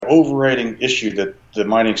overriding issue that the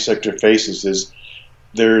mining sector faces is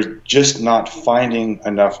they're just not finding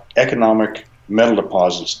enough economic metal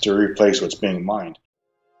deposits to replace what's being mined.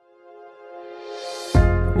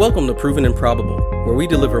 Welcome to Proven and Probable, where we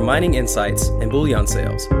deliver mining insights and bullion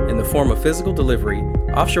sales in the form of physical delivery,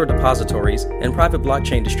 offshore depositories, and private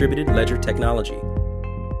blockchain distributed ledger technology.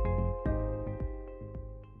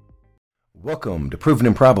 Welcome to Proven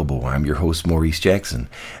and Probable. I'm your host, Maurice Jackson.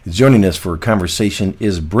 Joining us for a conversation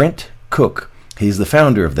is Brent Cook. He's the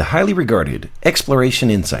founder of the highly regarded Exploration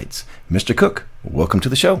Insights. Mr. Cook, welcome to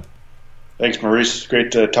the show. Thanks, Maurice.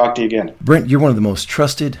 Great to talk to you again. Brent, you're one of the most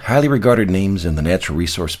trusted, highly regarded names in the natural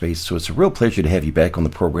resource space, so it's a real pleasure to have you back on the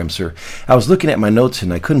program, sir. I was looking at my notes,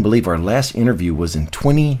 and I couldn't believe our last interview was in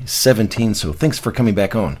 2017, so thanks for coming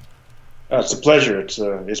back on. It's a pleasure.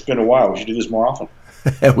 It's been a while. We should do this more often.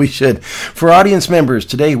 We should. For audience members,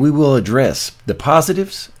 today we will address the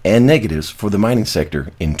positives and negatives for the mining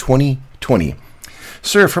sector in 2020.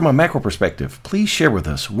 Sir, from a macro perspective, please share with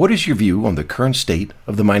us, what is your view on the current state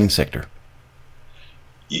of the mining sector?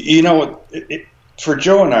 You know, for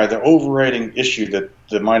Joe and I, the overriding issue that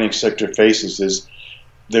the mining sector faces is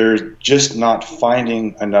they're just not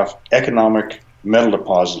finding enough economic metal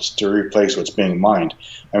deposits to replace what's being mined.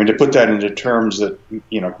 I mean, to put that into terms that,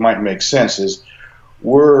 might make sense is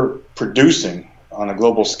we're producing on a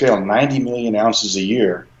global scale 90 million ounces a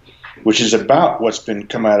year, which is about what's been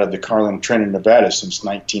come out of the Carlin Trend in Nevada since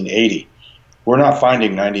 1980. We're not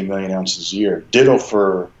finding 90 million ounces a year. Ditto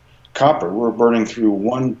for copper. We're burning through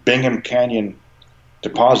one Bingham Canyon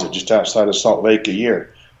deposit just outside of Salt Lake a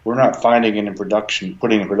year. We're not finding it in production,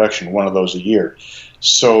 putting in production one of those a year.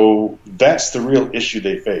 So that's the real issue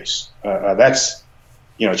they face. It's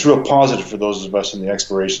real positive for those of us in the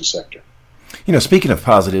exploration sector. Speaking of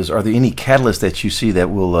positives, are there any catalysts that you see that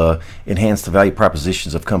will enhance the value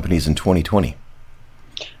propositions of companies in 2020?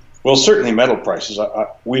 Well, certainly metal prices.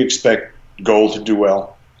 We expect gold to do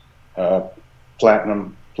well,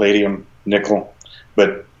 platinum, palladium, nickel,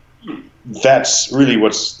 but that's really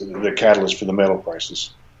what's the catalyst for the metal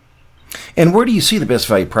prices. And where do you see the best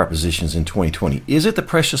value propositions in 2020? Is it the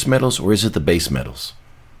precious metals or is it the base metals?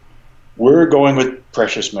 We're going with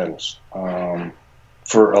precious metals.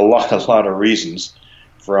 For a lot of reasons,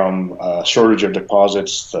 from shortage of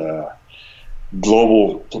deposits,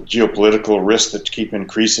 global geopolitical risks that keep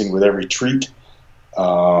increasing with every treat,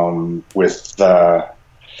 there's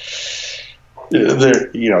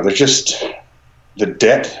just the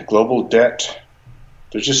debt, global debt.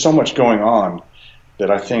 There's just so much going on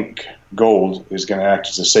that I think gold is going to act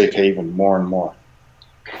as a safe haven more and more.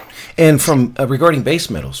 And from regarding base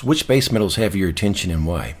metals, which base metals have your attention and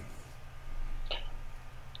why?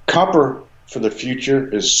 Copper for the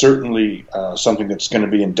future is certainly something that's going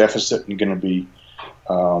to be in deficit and going to be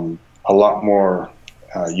a lot more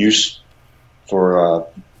use for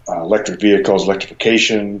electric vehicles,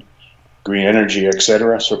 electrification, green energy,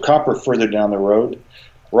 etc. So copper further down the road.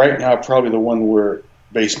 Right now, probably the one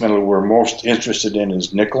base metal we're most interested in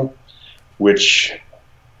is nickel, which,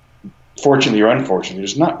 fortunately or unfortunately,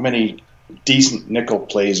 there's not many decent nickel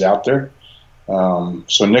plays out there.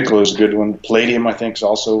 So nickel is a good one. Palladium, I think, is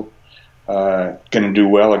also going to do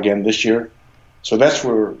well again this year. So that's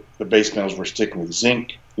where the base metals we're sticking with.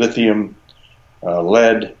 Zinc, lithium,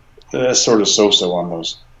 lead, sort of so-so on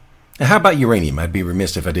those. How about uranium? I'd be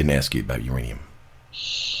remiss if I didn't ask you about uranium.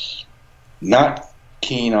 Not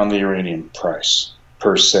keen on the uranium price,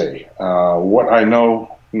 per se. What I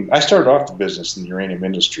know, I started off the business in the uranium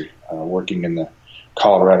industry, working in the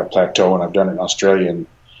Colorado Plateau, and I've done it in Australia and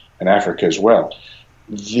Africa as well.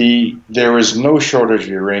 There is no shortage of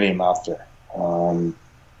uranium out there.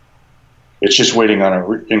 It's just waiting on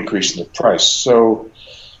an increase in the price. So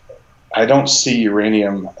I don't see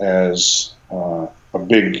uranium as a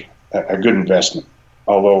good investment.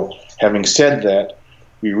 Although, having said that,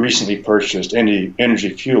 we recently purchased Energy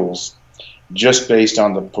Fuels just based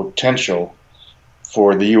on the potential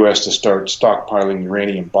for the U.S. to start stockpiling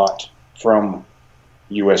uranium bought from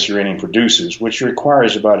U.S. uranium producers, which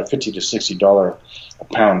requires about a $50 to $60 a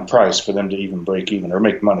pound price for them to even break even or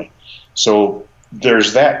make money. So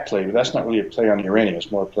there's that play, but that's not really a play on uranium.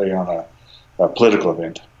 It's more a play on a political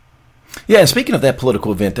event. Yeah, and speaking of that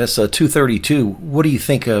political event, that's 232. What do you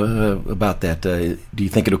think about that? Do you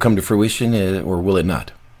think it'll come to fruition or will it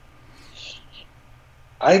not?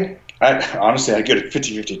 I honestly, I get a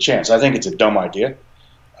 50-50 chance. I think it's a dumb idea.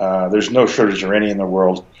 There's no shortage of uranium in the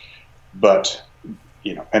world, but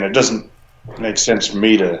and it doesn't make sense for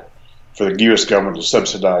the U.S. government to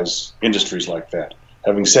subsidize industries like that.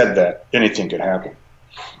 Having said that, anything could happen.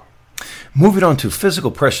 Moving on to physical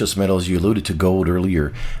precious metals, you alluded to gold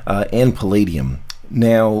earlier, and palladium.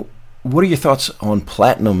 Now, what are your thoughts on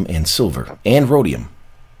platinum and silver and rhodium?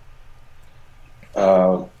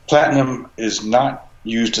 Platinum is not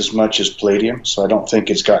used as much as palladium, so I don't think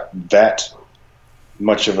it's got that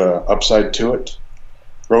much of a upside to it.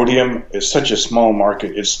 Rhodium is such a small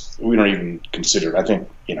market; we don't even consider it. I think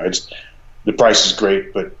the price is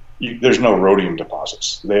great, but there's no rhodium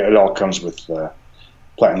deposits. It all comes with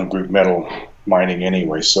platinum group metal mining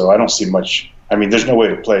anyway, so I don't see much. I mean, there's no way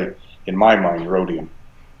to play, in my mind, rhodium.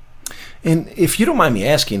 And if you don't mind me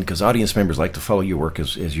asking, because audience members like to follow your work,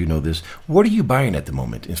 as you know this, what are you buying at the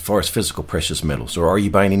moment as far as physical precious metals, or are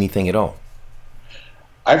you buying anything at all?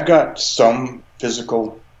 I've got some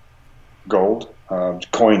physical gold,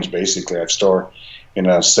 coins basically. I've stored in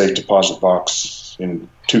a safe deposit box in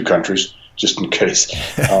 2 countries, just in case.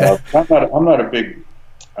 I'm not a big,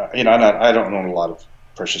 I don't own a lot of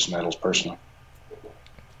precious metals personally.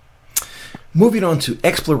 Moving on to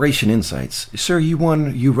Exploration Insights. Sir, you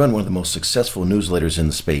run one of the most successful newsletters in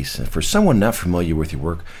the space. And for someone not familiar with your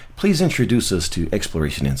work, please introduce us to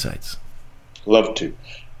Exploration Insights. Love to.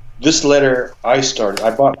 This letter I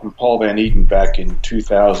bought from Paul Van Eden back in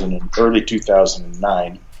early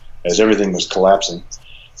 2009, as everything was collapsing.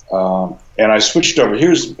 And I switched over.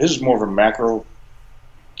 This is more of a macro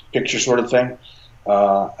picture sort of thing.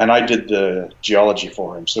 And I did the geology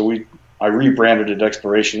for him. So I rebranded it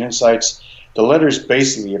Exploration Insights. The letter is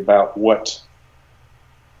basically about what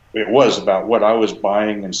I was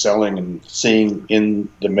buying and selling and seeing in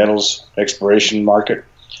the metals exploration market.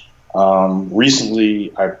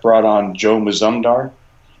 Recently, I brought on Joe Mazumdar,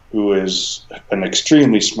 who is an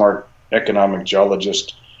extremely smart economic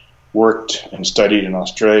geologist, worked and studied in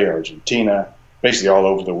Australia, Argentina, basically all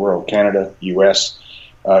over the world, Canada, U.S.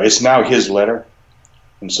 It's now his letter,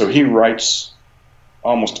 and so he writes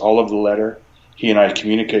almost all of the letter. He and I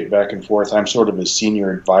communicate back and forth. I'm sort of his senior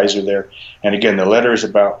advisor there. And again, the letter is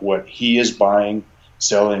about what he is buying,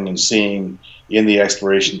 selling, and seeing in the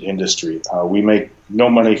exploration industry. We make no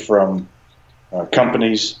money from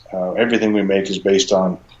companies. Everything we make is based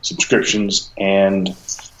on subscriptions and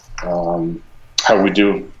how we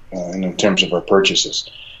do in terms of our purchases.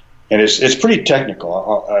 And it's pretty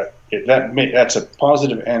technical. That's a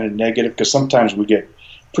positive and a negative, because sometimes we get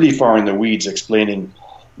pretty far in the weeds explaining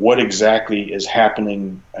what exactly is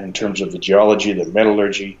happening in terms of the geology, the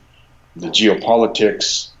metallurgy, the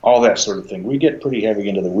geopolitics, all that sort of thing. We get pretty heavy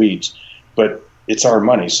into the weeds, but it's our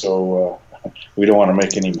money, so we don't want to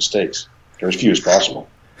make any mistakes, or as few as possible.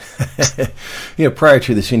 Prior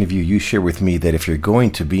to this interview, you shared with me that if you're going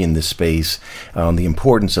to be in this space, the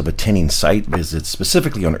importance of attending site visits,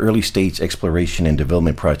 specifically on early stage exploration and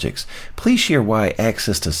development projects. Please share why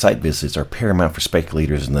access to site visits are paramount for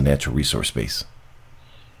speculators in the natural resource space.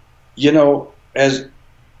 As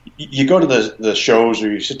you go to the shows,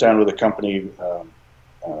 or you sit down with a company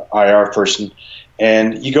IR person,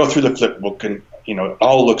 and you go through the flip book, and it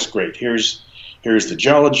all looks great. Here's the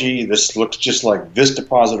geology. This looks just like this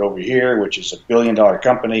deposit over here, which is $1 billion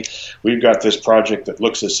company. We've got this project that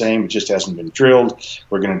looks the same. It just hasn't been drilled.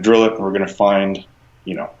 We're going to drill it, and we're going to find,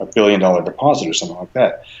 $1 billion deposit or something like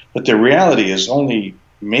that. But the reality is only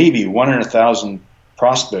maybe 1 in 1,000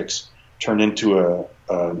 prospects turn into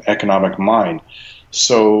an economic mine.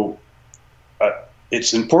 So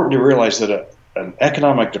it's important to realize that an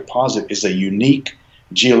economic deposit is a unique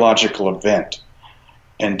geological event.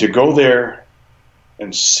 And to go there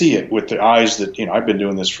and see it with the eyes that, I've been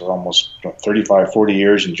doing this for almost 35, 40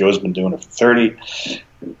 years, and Joe's been doing it for 30,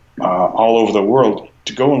 all over the world,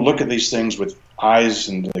 to go and look at these things with eyes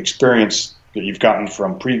and the experience that you've gotten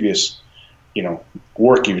from previous,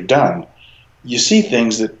 work you've done, you see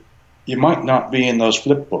things that you might not be in those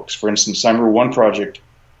flip books. For instance, I remember one project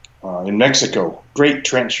in Mexico, great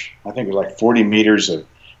trench, I think it was like 40 meters of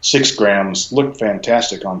 6 grams, looked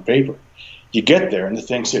fantastic on paper. You get there, and the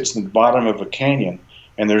thing sits in the bottom of a canyon,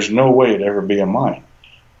 and there's no way it'd ever be a mine.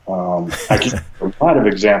 I keep a lot of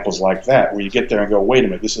examples like that, where you get there and go, wait a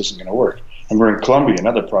minute, this isn't going to work. And we're in Colombia,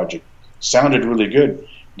 another project, sounded really good,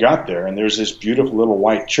 got there, and there's this beautiful little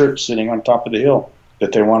white church sitting on top of the hill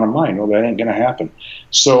that they want to mine. Well, that ain't going to happen.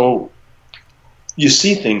 So you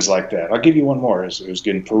see things like that. I'll give you one more. It was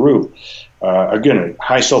in Peru. Again, a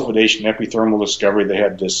high sulfidation epithermal discovery. They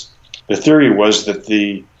had this. The theory was that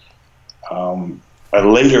a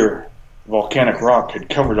later volcanic rock had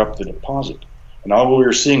covered up the deposit, and all we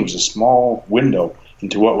were seeing was a small window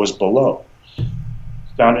into what was below.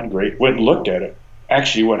 Sounded great. Went and looked at it.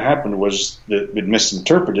 Actually, what happened was that it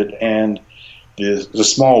misinterpreted, and the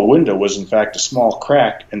small window was in fact a small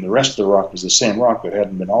crack, and the rest of the rock was the same rock that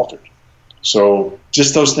hadn't been altered. So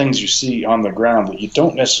just those things you see on the ground that you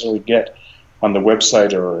don't necessarily get on the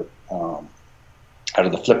website or out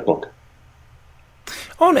of the flip book.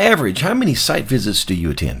 On average, how many site visits do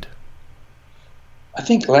you attend? I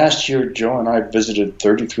think last year Joe and I visited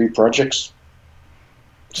 33 projects,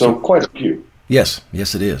 so quite a few. Yes,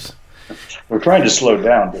 it is. We're trying to slow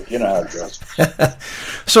down, but you know how it goes.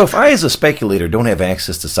 So if I, as a speculator, don't have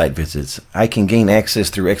access to site visits, I can gain access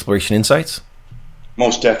through Exploration Insights?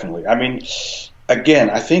 Most definitely. I mean, again,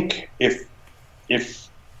 I think if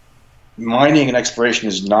mining and exploration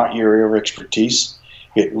is not your area of expertise,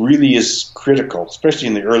 it really is critical, especially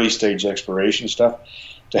in the early stage exploration stuff,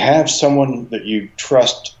 to have someone that you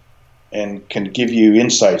trust and can give you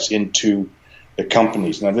insights into the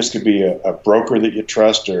companies. Now, this could be a broker that you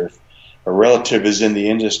trust, or a relative is in the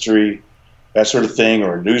industry, that sort of thing,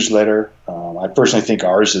 or a newsletter. I personally think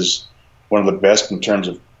ours is one of the best in terms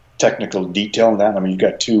of technical detail in that. I mean, you've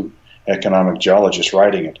got two economic geologists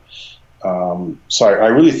writing it. So I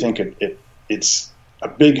really think it's a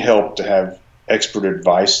big help to have expert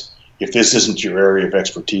advice if this isn't your area of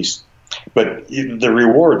expertise. But the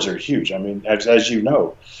rewards are huge. I mean, as you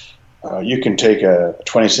know, you can take a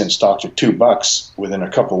 20-cent stock to $2 within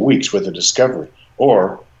a couple of weeks with a discovery,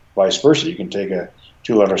 or vice versa. You can take a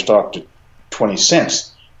 $2 stock to 20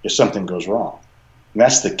 cents if something goes wrong. And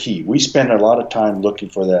that's the key. We spend a lot of time looking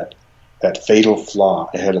for that fatal flaw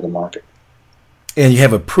ahead of the market. And you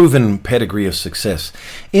have a proven pedigree of success.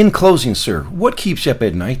 In closing, sir, what keeps you up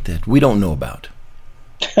at night that we don't know about?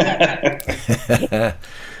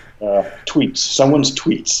 Tweets. Someone's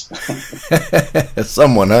tweets.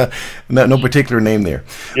 Someone, huh? No particular name there.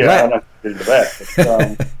 Yeah, I'm not getting into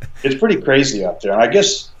that. But, it's pretty crazy out there. And I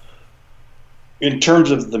guess in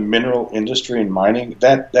terms of the mineral industry and mining,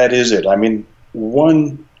 that is it. I mean,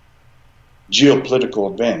 one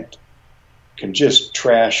geopolitical event can just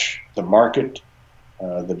trash the market,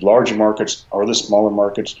 the larger markets or the smaller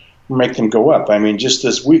markets, make them go up. I mean, just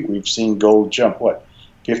this week we've seen gold jump, what,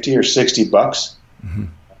 $50 or $60? Mm-hmm.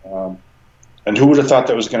 And who would have thought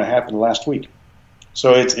that was going to happen last week?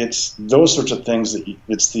 So it's those sorts of things that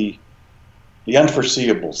it's the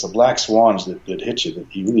unforeseeables, the black swans that hit you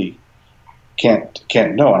that you really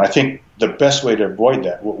can't know. And I think the best way to avoid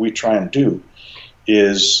that, what we try and do,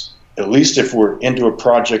 is at least if we're into a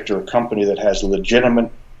project or a company that has a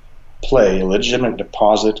legitimate play, a legitimate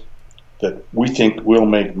deposit that we think will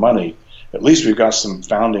make money, at least we've got some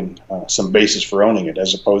founding, some basis for owning it,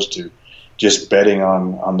 as opposed to just betting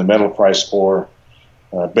on the metal price or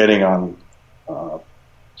betting on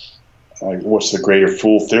what's the greater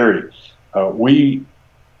fool theory. We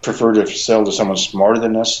prefer to sell to someone smarter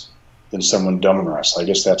than us than someone dumber than us. I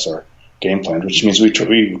guess that's our game plan, which means we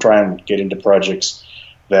try and get into projects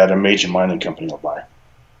that a major mining company will buy.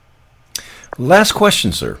 Last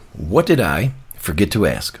question, sir. What did I forget to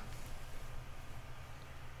ask?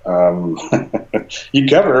 You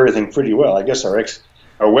cover everything pretty well. I guess our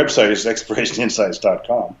website is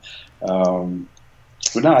explorationinsights.com.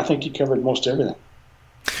 But no, I think you covered most everything.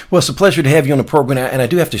 Well, it's a pleasure to have you on the program, and I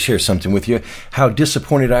do have to share something with you, how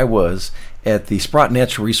disappointed I was at the Sprott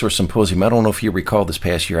Natural Resource Symposium. I don't know if you recall this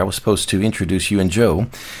past year. I was supposed to introduce you and Joe,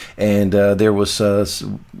 and there was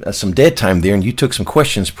some dead time there, and you took some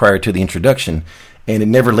questions prior to the introduction, and it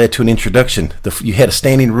never led to an introduction. You had a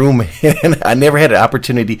standing room, and I never had an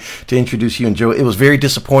opportunity to introduce you and Joe. It was very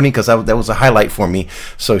disappointing because that was a highlight for me,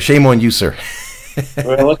 so shame on you, sir.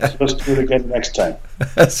 Well, let's do it again next time.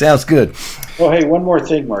 Sounds good. Oh, hey, one more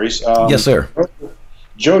thing, Maurice. Yes, sir.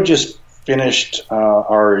 Joe just finished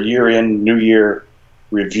our year-end, New Year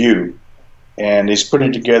review, and he's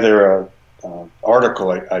putting together an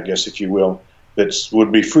article, I guess, if you will, that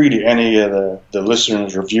would be free to any of the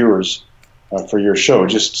listeners or viewers for your show.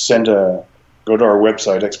 Just go to our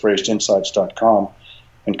website, explorationinsights.com,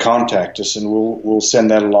 and contact us, and we'll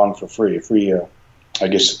send that along for free. A free, I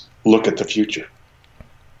guess, look at the future.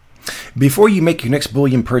 Before you make your next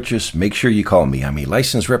bullion purchase, make sure you call me. I'm a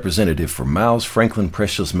licensed representative for Miles Franklin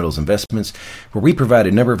Precious Metals Investments, where we provide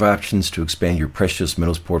a number of options to expand your precious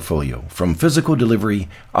metals portfolio, from physical delivery,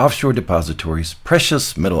 offshore depositories,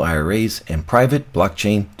 precious metal IRAs, and private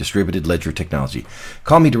blockchain distributed ledger technology.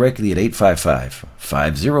 Call me directly at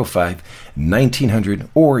 855-505-1900,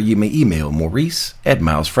 or you may email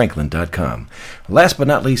maurice@milesfranklin.com. Last but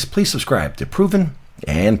not least, please subscribe to Proven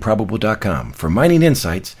and Probable.com for mining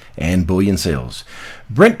insights and bullion sales.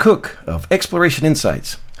 Brent Cook of Exploration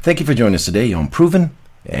Insights, thank you for joining us today on Proven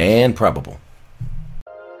and Probable.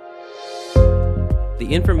 The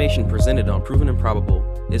information presented on Proven and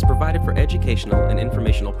Probable is provided for educational and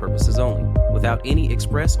informational purposes only, without any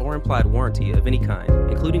express or implied warranty of any kind,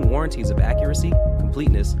 including warranties of accuracy,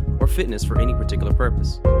 completeness, or fitness for any particular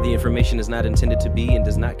purpose. The information is not intended to be and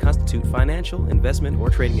does not constitute financial, investment, or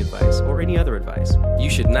trading advice, or any other advice. You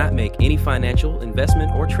should not make any financial,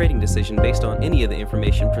 investment, or trading decision based on any of the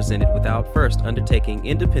information presented without first undertaking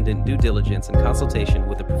independent due diligence and consultation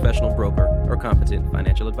with a professional broker or competent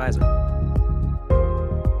financial advisor.